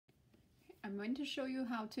I'm going to show you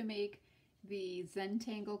how to make the Zen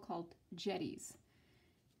tangle called Jetties.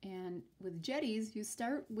 And with Jetties, you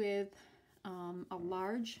start with a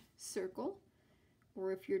large circle,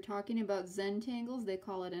 or if you're talking about Zen tangles, they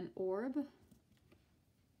call it an orb.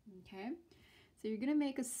 Okay, so you're going to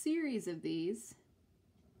make a series of these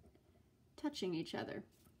touching each other.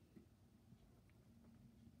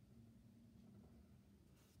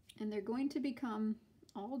 And they're going to become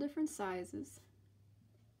all different sizes.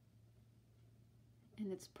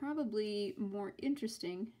 And it's probably more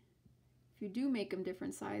interesting if you do make them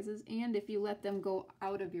different sizes and if you let them go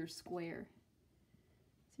out of your square.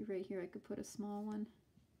 See right here, I could put a small one,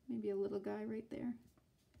 maybe a little guy right there.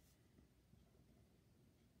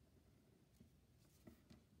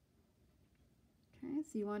 Okay,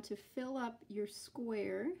 so you want to fill up your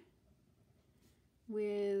square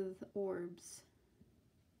with orbs.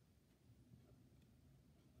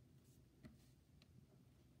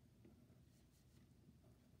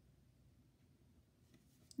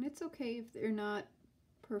 And it's okay if they're not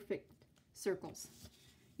perfect circles.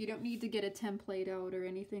 You don't need to get a template out or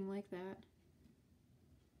anything like that.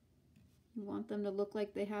 You want them to look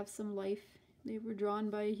like they have some life. They were drawn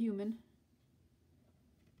by a human,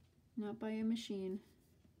 not by a machine.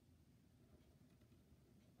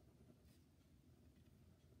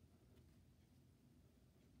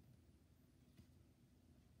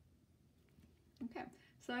 Okay,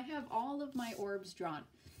 so I have all of my orbs drawn.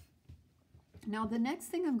 Now the next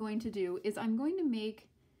thing I'm going to do is I'm going to make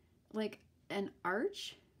like an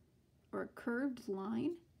arch or a curved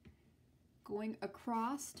line going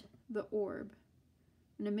across the orb.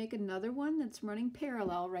 I'm going to make another one that's running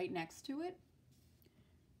parallel right next to it.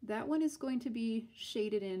 That one is going to be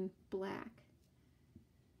shaded in black.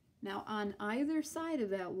 Now on either side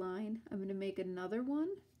of that line, I'm going to make another one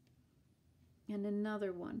and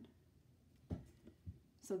another one.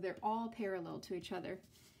 So they're all parallel to each other.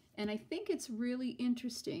 And I think it's really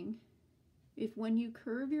interesting if when you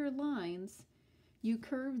curve your lines, you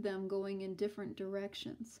curve them going in different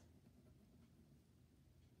directions.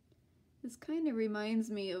 This kind of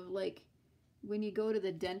reminds me of like when you go to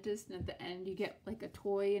the dentist and at the end you get like a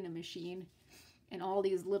toy and a machine and all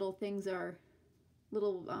these little things are,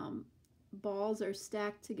 little balls are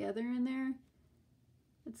stacked together in there.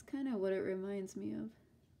 That's kind of what it reminds me of,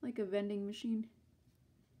 like a vending machine.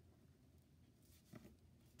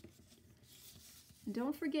 And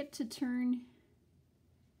don't forget to turn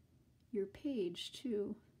your page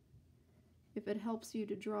too, if it helps you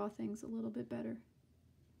to draw things a little bit better.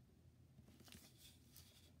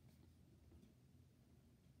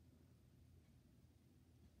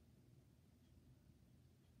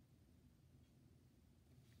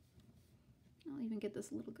 I'll even get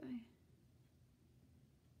this little guy.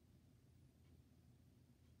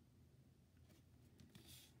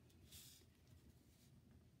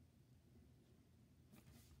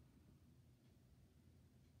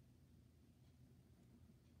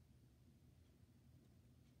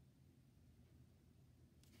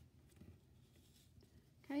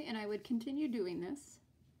 Okay, and I would continue doing this,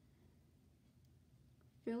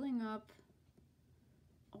 filling up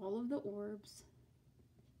all of the orbs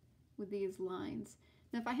with these lines.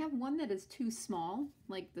 Now if I have one that is too small,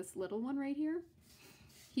 like this little one right here,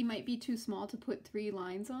 he might be too small to put 3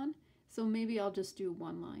 lines on, so maybe I'll just do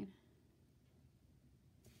 1 line.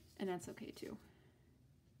 And that's okay too.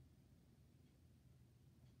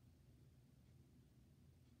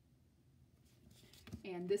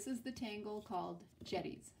 And this is the tangle called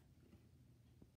Jetties.